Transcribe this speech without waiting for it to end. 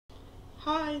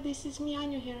Hi, this is me,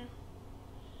 Anya here.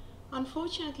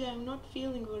 Unfortunately, I'm not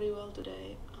feeling very well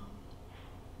today.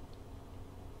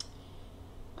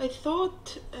 I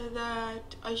thought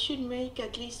that I should make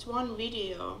at least one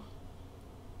video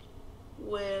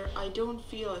where I don't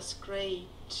feel as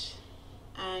great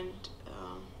and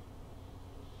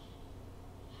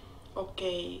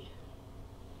okay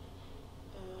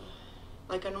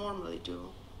like I normally do.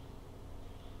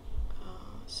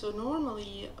 So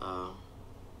normally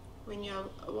when you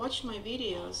watch my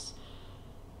videos,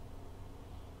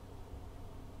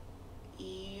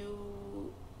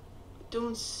 you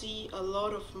don't see a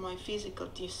lot of my physical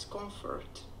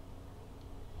discomfort.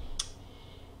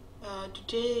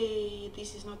 Today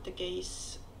this is not the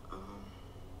case.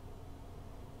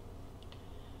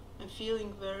 I'm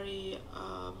feeling very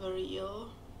ill.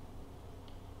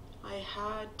 I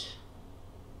had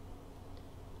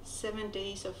 7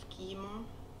 days of chemo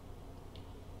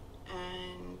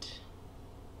and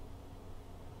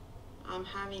I'm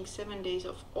having 7 days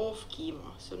of off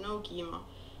chemo, so no chemo.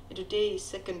 And today is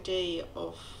second day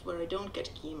of where I don't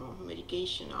get chemo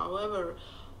medication. However,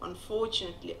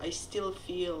 unfortunately, I still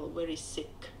feel very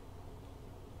sick.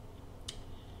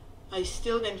 I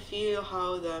still can feel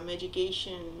how the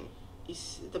medication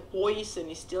the poison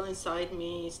is still inside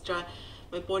me.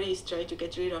 My body is trying to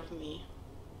get rid of me.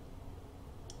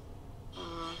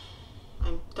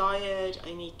 I'm tired,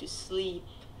 I need to sleep,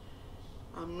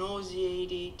 I'm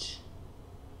nauseated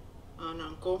and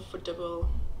uncomfortable.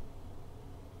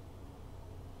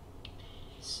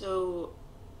 So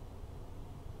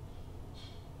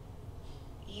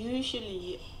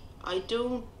usually I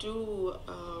don't do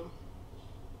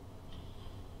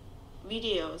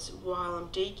videos while I'm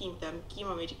taking the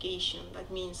chemo medication.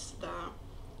 That means the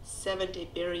 7-day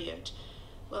period.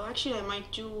 Well, actually I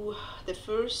might do the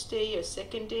first day or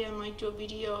second day, I might do a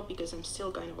video because I'm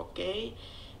still kind of okay.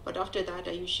 But after that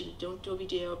I usually don't do a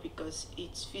video because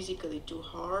it's physically too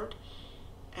hard.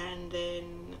 And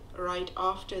then right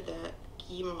after the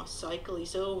chemo cycle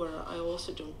is over, I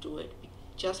also don't do it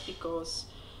just because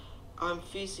I'm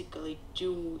physically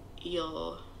too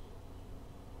ill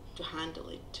to handle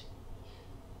it.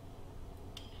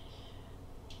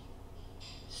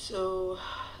 So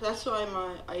that's why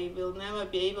I will never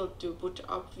be able to put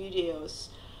up videos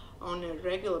on a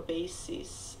regular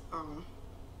basis.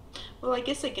 Well, I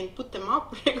guess I can put them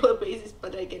up on a regular basis,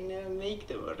 but I can never make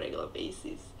them on a regular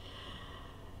basis.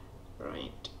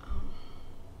 Right.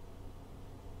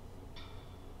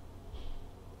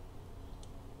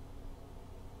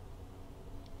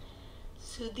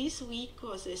 So this week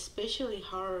was especially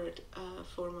hard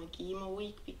for my chemo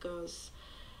week because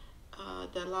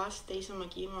the last days of my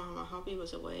chemo, my hubby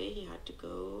was away. He had to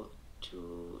go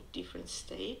to different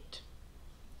state,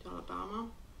 to Alabama,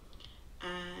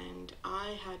 and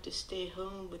I had to stay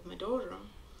home with my daughter.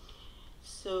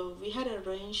 So we had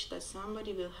arranged that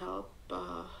somebody will help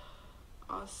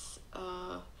us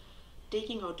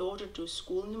taking our daughter to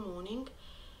school in the morning,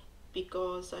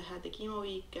 because I had the chemo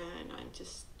week and I'm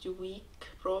just too weak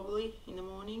probably in the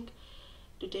morning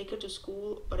to take her to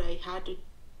school, but I had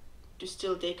to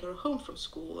still take her home from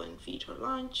school and feed her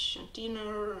lunch and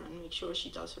dinner and make sure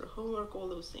she does her homework, all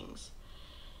those things.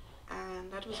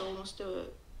 And that was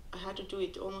I had to do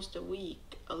it almost a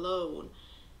week alone.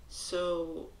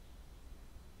 So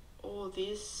all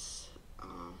this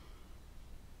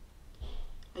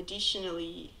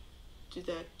additionally to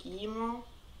the chemo,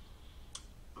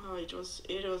 it was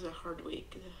a hard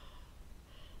week.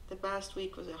 The past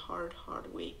week was a hard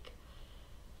week.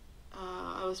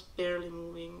 I was barely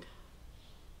moving.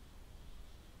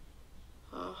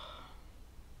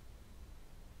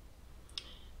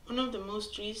 One of the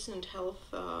most recent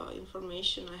health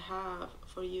information I have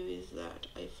for you is that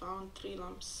I found 3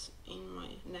 lumps in my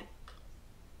neck,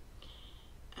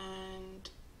 and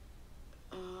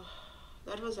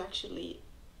that was actually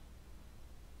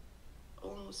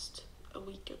almost a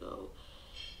week ago,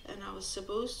 and I was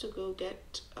supposed to go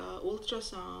get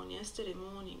ultrasound yesterday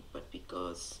morning, but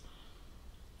because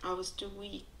I was too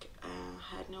weak,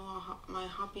 my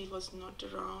hubby was not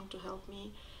around to help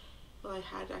me. Well, I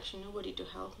had actually nobody to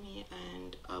help me,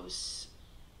 and I was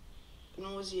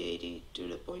nauseated to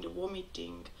the point of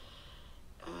vomiting.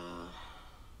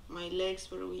 My legs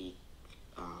were weak,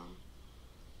 and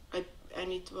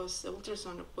the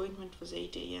ultrasound appointment was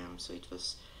 8 a.m. so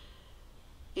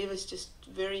it was just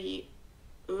very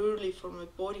early for my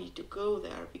body to go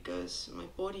there, because my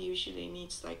body usually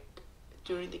needs, like,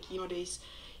 during the chemo days,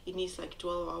 it needs like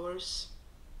 12 hours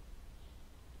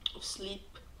of sleep.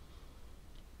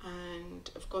 And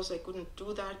of course I couldn't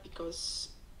do that because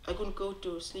I couldn't go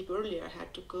to sleep earlier. I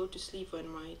had to go to sleep when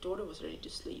my daughter was ready to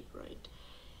sleep, right?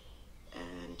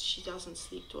 she doesn't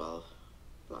sleep 12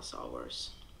 plus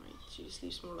hours, right? She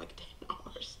sleeps more like 10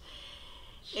 hours.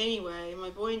 Anyway, my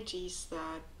point is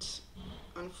that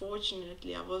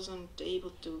unfortunately I wasn't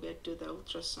able to get to the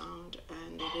ultrasound,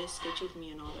 and they scheduled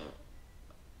me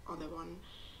another one,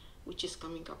 which is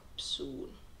coming up soon.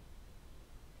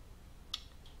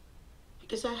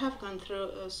 Because I have gone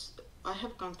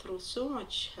through so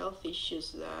much health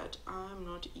issues that I'm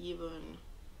not even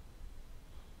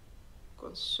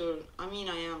concerned. I mean,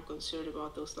 I am concerned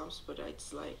about those lumps, but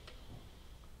it's like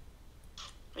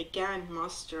I can't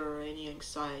muster any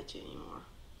anxiety anymore.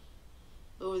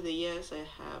 Over the years, I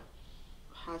have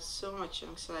had so much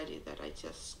anxiety that I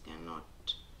just cannot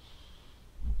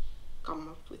come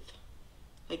up with.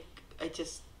 Like, I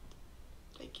just,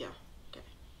 like, yeah, okay,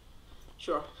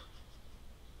 sure.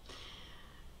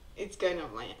 It's kind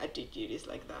of my attitude is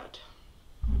like that.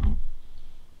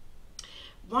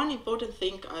 One important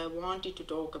thing I wanted to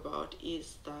talk about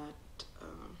is that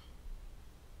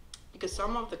because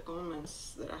some of the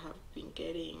comments that I have been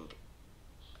getting,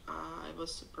 I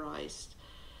was surprised.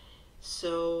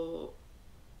 So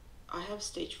I have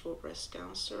stage 4 breast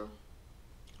cancer.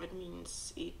 That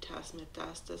means it has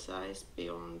metastasized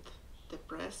beyond the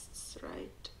breasts,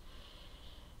 right,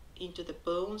 into the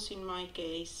bones in my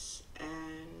case,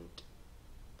 and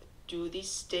to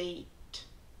this date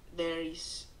there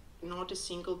is not a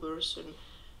single person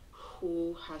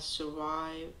who has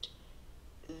survived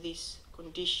this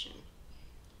condition.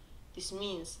 This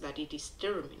means that it is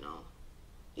terminal.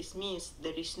 This means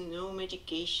there is no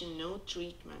medication, no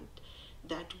treatment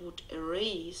that would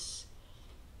erase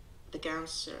the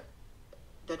cancer,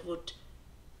 that would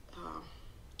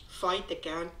fight the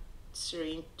cancer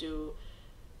into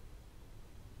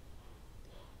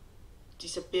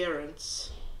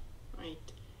disappearance,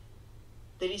 right?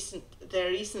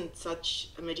 There isn't such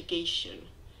a medication,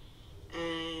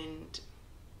 and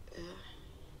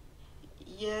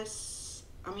yes,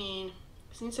 I mean,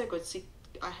 since I got sick,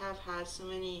 I have had so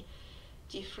many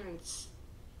different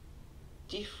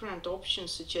options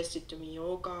suggested to me,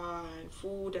 yoga and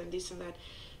food and this and that.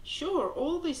 Sure,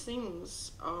 all these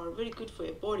things are very good for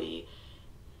your body,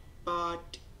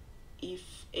 but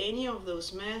if any of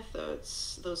those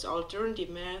methods, those alternative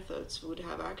methods, would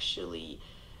have actually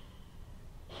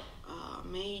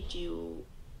made you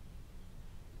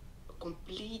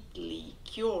completely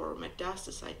cure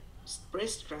metastasized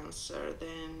breast cancer,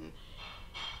 then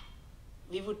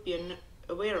we would be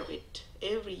aware of it.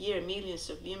 Every year millions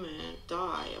of women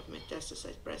die of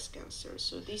metastasized breast cancer.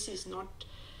 So this is not,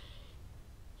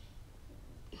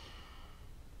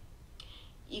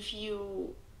 if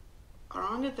you are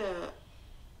under the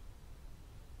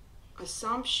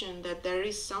assumption that there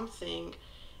is something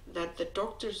that the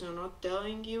doctors are not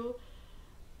telling you,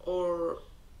 or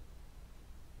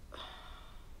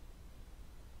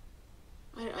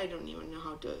I don't even know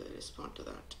how to respond to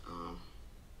that.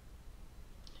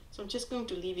 So I'm just going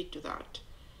to leave it to that.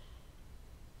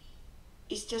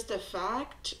 It's just a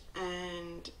fact,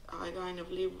 and I kind of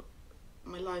live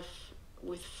my life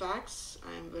with facts.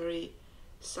 I'm a very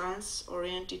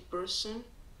science-oriented person.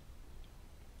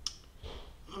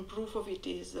 And proof of it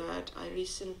is that I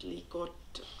recently got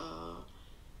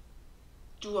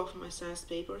 2 of my science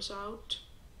papers out.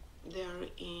 They are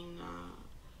in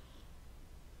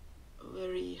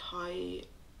very highly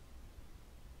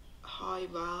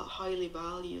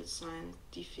valued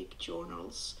scientific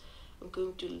journals. I'm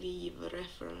going to leave a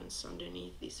reference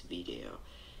underneath this video,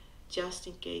 just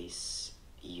in case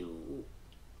you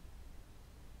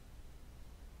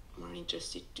are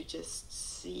interested to just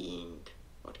seeing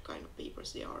what kind of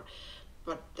papers they are.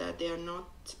 But they are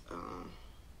not,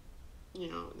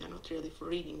 they're not really for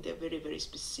reading. They're very, very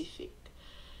specific.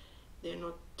 They're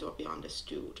not to be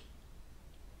understood.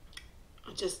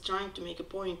 I'm just trying to make a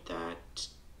point that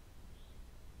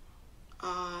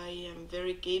I am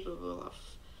very capable of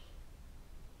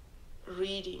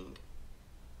reading.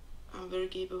 I'm very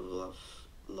capable of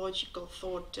logical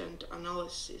thought and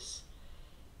analysis,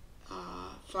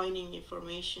 finding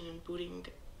information and putting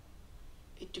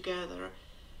it together.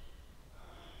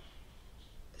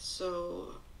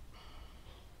 So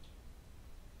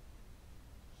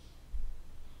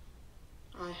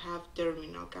I have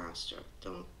terminal cancer.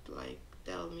 Don't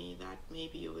tell me that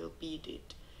maybe you will beat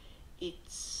it.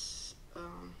 It's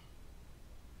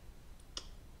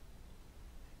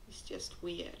just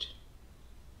weird.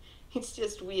 It's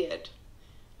just weird.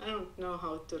 I don't know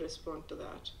how to respond to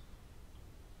that.